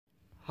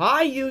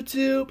Hi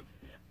YouTube!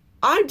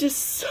 I'm just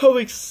so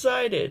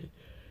excited.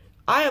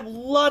 I have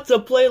lots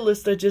of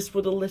playlists I just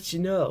want to let you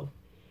know.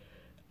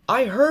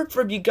 I heard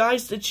from you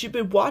guys that you've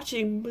been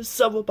watching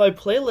some of my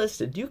playlists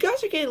and you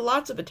guys are getting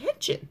lots of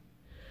attention.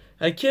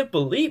 I can't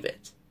believe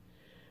it.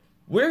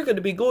 We're going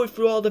to be going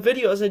through all the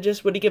videos. I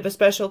just want to give a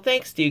special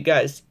thanks to you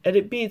guys, and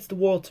it means the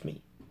world to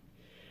me.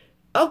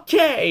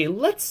 Okay,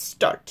 let's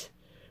start.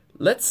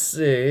 Let's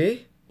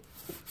see.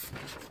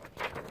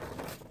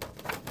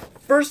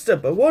 First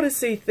up, I want to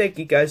say thank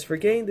you guys for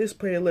getting this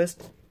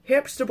playlist,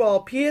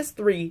 Hamsterball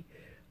PS3,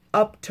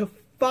 up to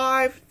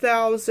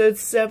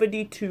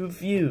 5,072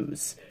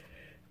 views.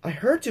 I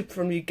heard it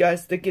from you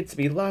guys that gets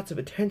me lots of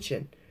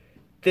attention.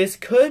 This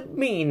could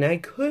mean I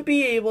could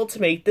be able to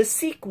make the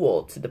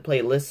sequel to the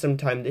playlist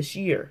sometime this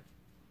year.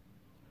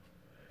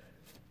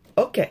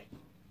 Okay,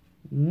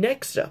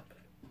 next up,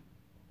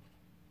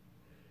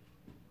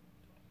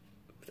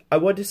 I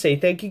want to say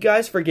thank you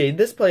guys for getting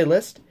this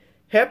playlist,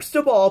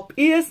 Hamsterball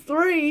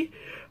PS3,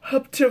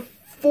 up to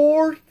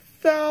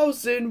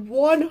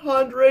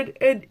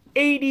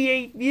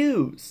 4,188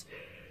 views.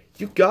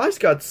 You guys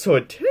got so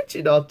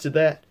attention up to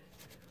that.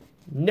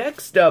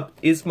 Next up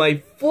is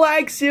my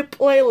flagship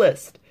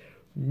playlist.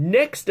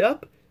 Next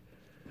up,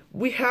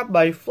 we have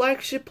my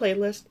flagship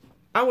playlist.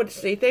 I want to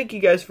say thank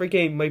you guys for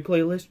getting my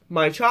playlist,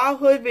 my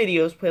childhood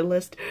videos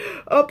playlist,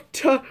 up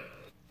to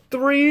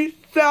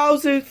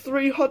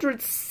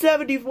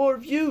 3,374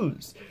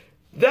 views.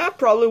 That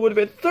probably would have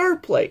been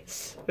third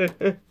place.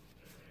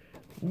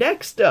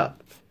 Next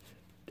up,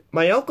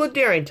 my Uncle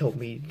Darren told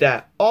me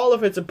that all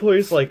of his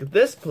employees like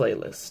this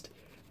playlist.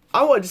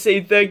 I want to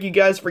say thank you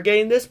guys for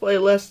getting this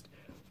playlist.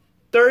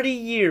 30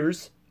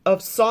 years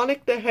of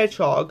Sonic the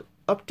Hedgehog,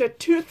 up to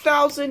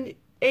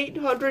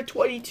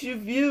 2,822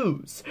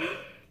 views.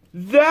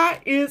 That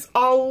is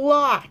a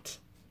lot.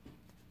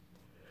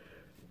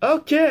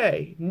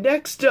 Okay,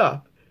 next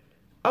up,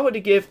 I want to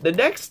give the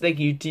next thank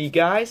you to you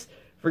guys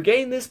for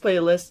getting this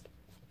playlist,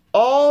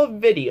 all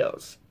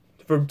videos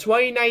from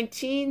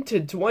 2019 to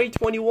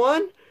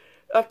 2021,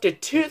 up to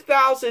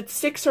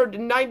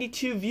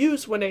 2,692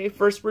 views when I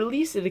first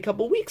released it a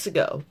couple weeks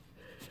ago.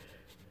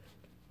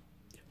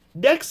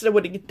 Next, I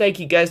want to thank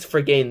you guys for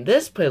getting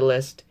this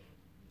playlist,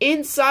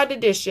 Inside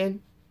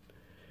Edition,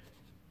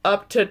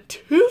 up to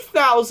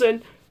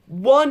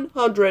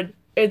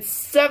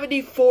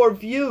 2,174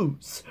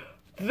 views.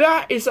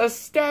 That is a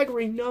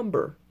staggering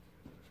number.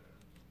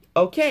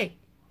 Okay,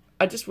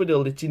 I just want to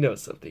let you know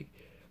something.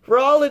 For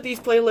all of these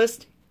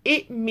playlists,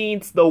 it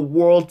means the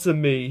world to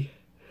me.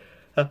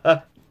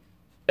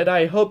 And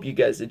I hope you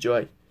guys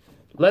enjoy.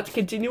 Let's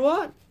continue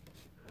on.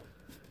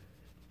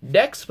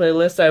 Next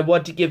playlist, I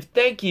want to give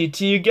thank you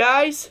to you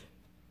guys.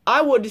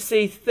 I want to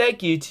say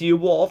thank you to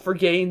you all for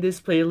getting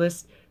this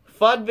playlist,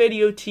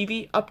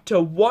 funvideotv, up to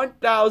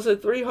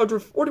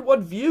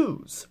 1,341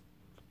 views.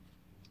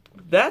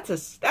 That's a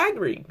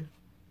staggering.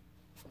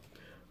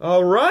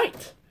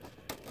 Alright.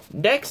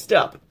 Next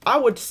up, I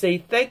want to say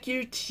thank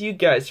you to you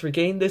guys for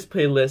getting this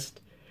playlist,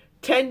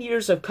 10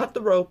 years of Cut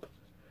the Rope,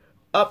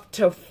 up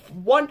to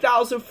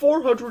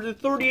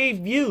 1,438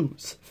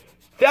 views.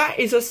 That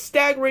is a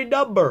staggering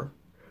number.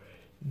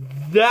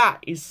 That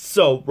is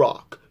so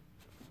rock.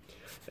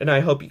 And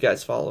I hope you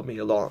guys follow me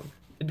along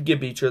and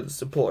give each other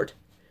support.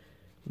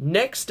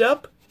 Next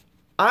up,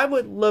 I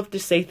would love to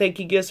say thank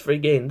you guys for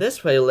getting this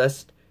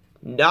playlist,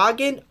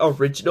 Noggin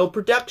Original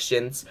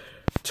Productions,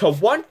 to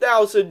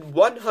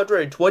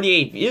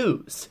 1,128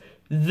 views.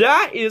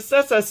 That is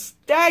such a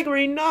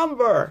staggering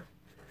number.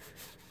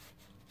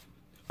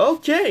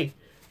 Okay,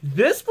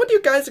 this one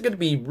you guys are going to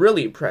be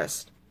really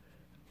impressed.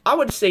 I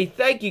want to say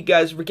thank you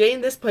guys for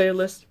getting this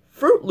playlist,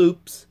 Fruit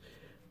Loops,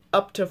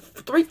 up to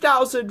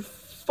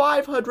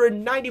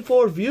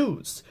 3,594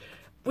 views.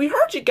 We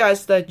heard you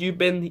guys that you've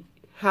been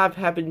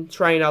have been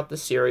trying out the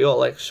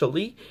cereal.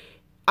 Actually,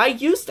 I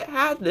used to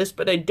have this,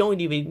 but I don't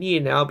even need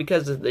it now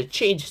because of the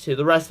change to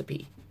the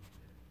recipe.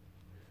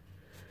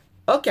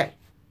 Okay,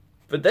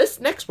 for this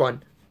next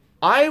one,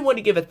 I want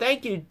to give a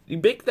big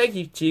thank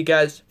you to you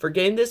guys for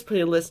getting this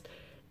playlist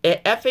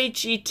at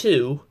F.H.E.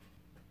 2.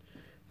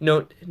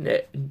 No,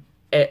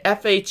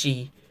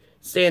 F.H.E.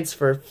 stands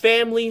for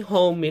Family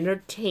Home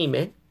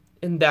Entertainment,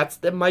 and that's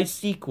my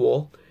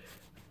sequel.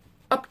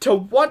 Up to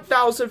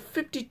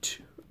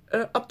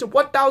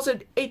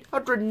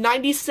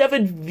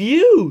 1,897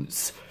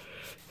 views.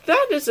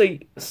 That is a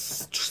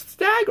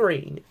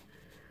staggering.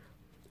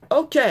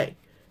 Okay.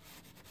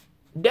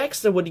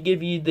 Next, I want to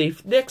give you the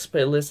next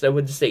playlist. I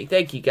want to say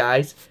thank you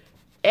guys.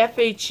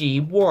 F.H.E.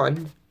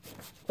 1.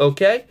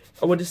 Okay?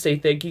 I want to say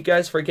thank you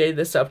guys for getting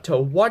this up to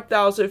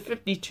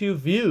 1,052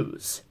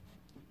 views.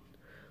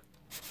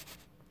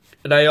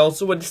 And I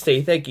also want to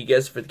say thank you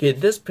guys for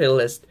getting this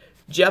playlist,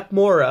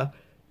 Jeffmara,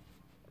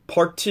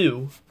 Part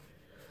 2,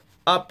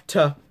 up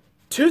to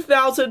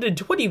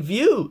 2,020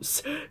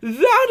 views.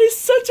 That is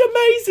such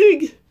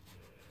amazing!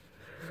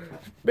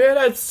 Man,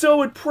 I'm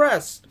so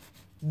impressed.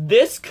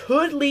 This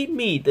could lead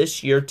me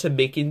this year to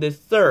making the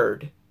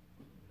third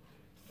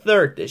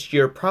this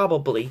year,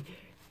 probably,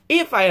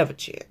 if I have a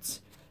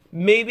chance.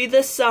 maybe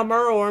this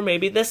summer or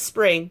maybe this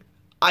spring,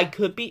 I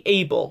could be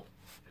able.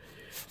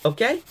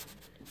 Okay?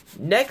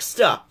 Next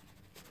up,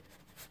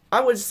 I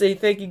want to say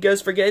thank you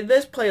guys for getting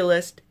this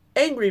playlist,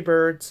 Angry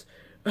Birds,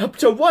 up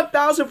to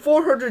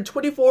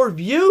 1,424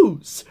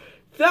 views.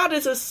 That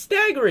is a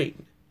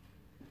staggering.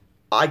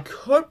 I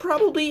could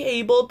probably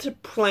able to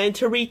plan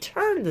to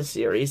return the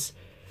series.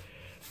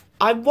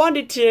 I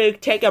wanted to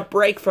take a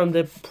break from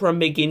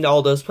making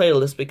all those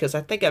playlists because I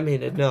think I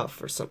made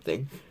enough or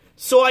something.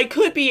 So I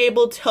could be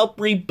able to help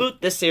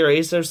reboot the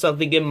series or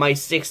something in my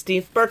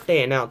 16th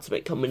birthday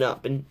announcement coming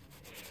up. And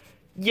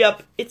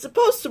yep, it's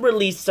supposed to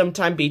release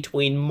sometime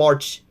between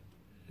March.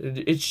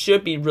 It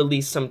should be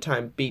released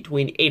sometime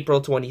between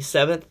April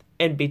 27th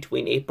and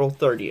between April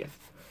 30th.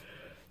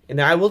 And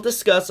I will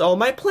discuss all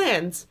my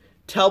plans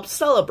to help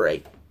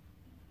celebrate.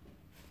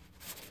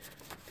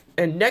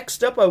 And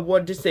next up, I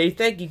wanted to say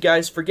thank you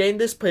guys for getting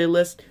this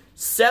playlist,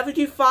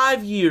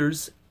 75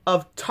 years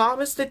of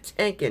Thomas the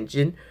Tank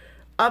Engine,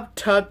 up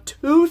to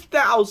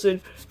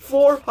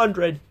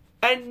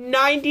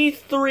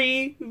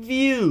 2,493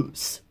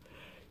 views.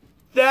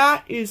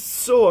 That is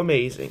so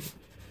amazing.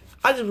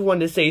 I just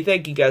wanted to say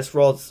thank you guys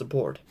for all the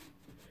support.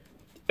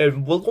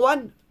 And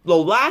the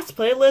last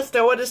playlist,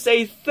 I want to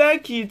say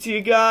thank you to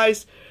you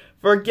guys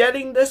for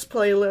getting this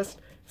playlist,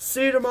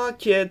 Cedarmont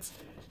Kids.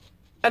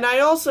 And I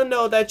also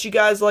know that you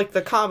guys like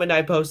the comment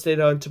I posted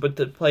onto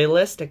the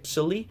playlist,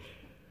 actually.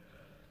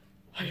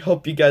 I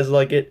hope you guys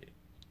like it.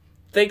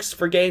 Thanks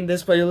for getting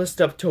this playlist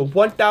up to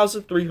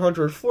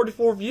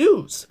 1,344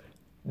 views.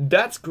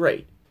 That's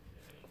great.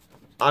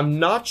 I'm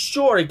not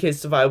sure in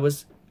case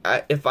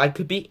if I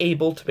could be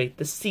able to make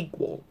the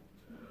sequel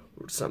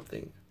or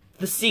something.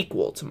 The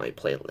sequel to my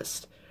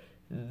playlist.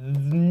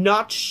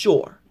 Not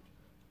sure.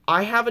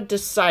 I haven't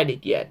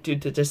decided yet due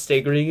to the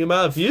staggering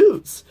amount of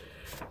views.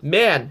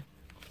 Man,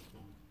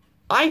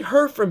 I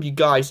heard from you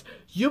guys.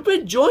 You've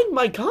been enjoying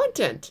my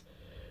content.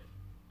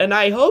 And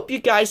I hope you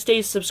guys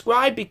stay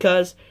subscribed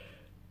because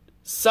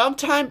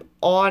sometime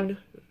on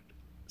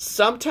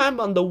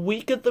the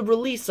week of the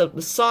release of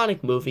the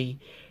Sonic movie,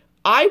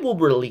 I will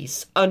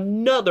release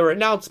another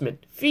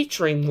announcement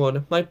featuring one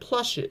of my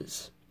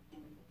plushes.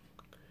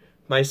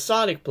 My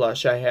Sonic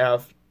plush I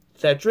have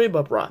that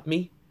Dreama brought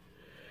me.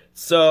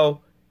 So,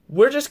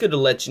 we're just going to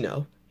let you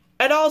know.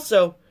 And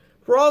also,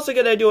 we're also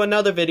going to do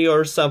another video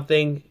or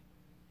something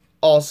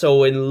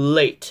also in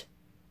late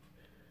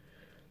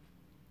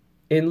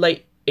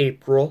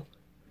April.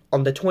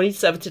 On the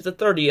 27th to the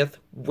 30th,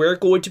 we're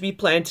going to be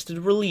planning to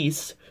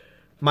release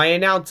my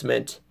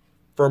announcement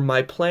for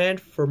my plan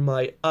for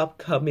my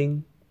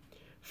upcoming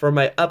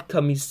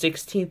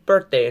 16th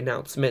birthday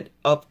announcement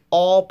of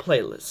all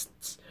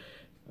playlists.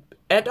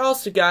 And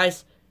also,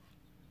 guys,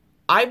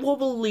 I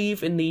will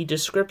leave in the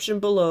description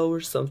below or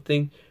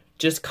something.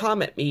 Just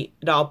comment me,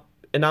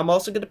 and I'm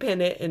also gonna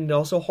pin it and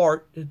also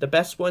heart the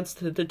best ones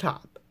to the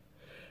top,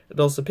 and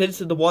also pin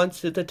to the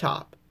ones to the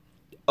top.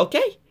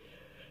 Okay.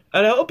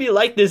 And I hope you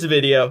like this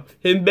video,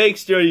 and make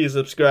sure you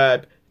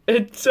subscribe,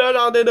 and turn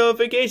on the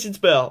notifications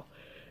bell.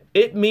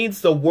 It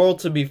means the world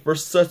to me for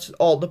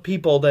all the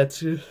people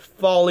that's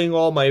following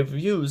all my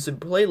views and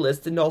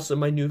playlists, and also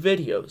my new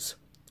videos.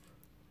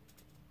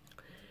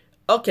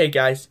 Okay,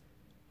 guys,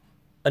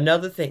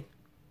 another thing.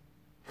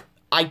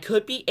 I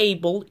could be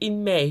able,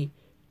 in May,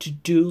 to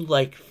do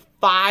like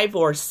 5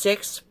 or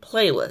 6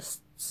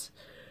 playlists.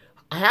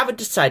 I haven't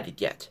decided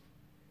yet,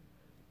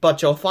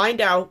 but you'll find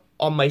out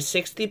on my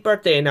 60th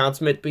birthday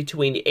announcement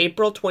between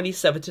April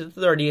 27th to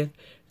the 30th.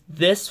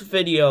 This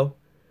video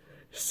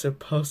is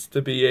supposed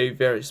to be a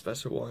very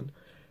special one.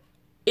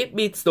 It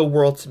means the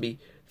world to me.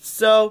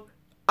 So,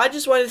 I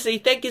just want to say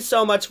thank you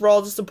so much for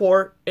all the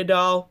support and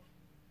all.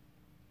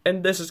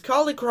 And this is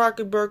Colin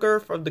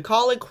Crockenberger from the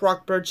Colin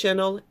Crockbird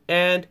channel,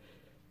 and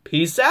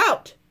peace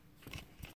out!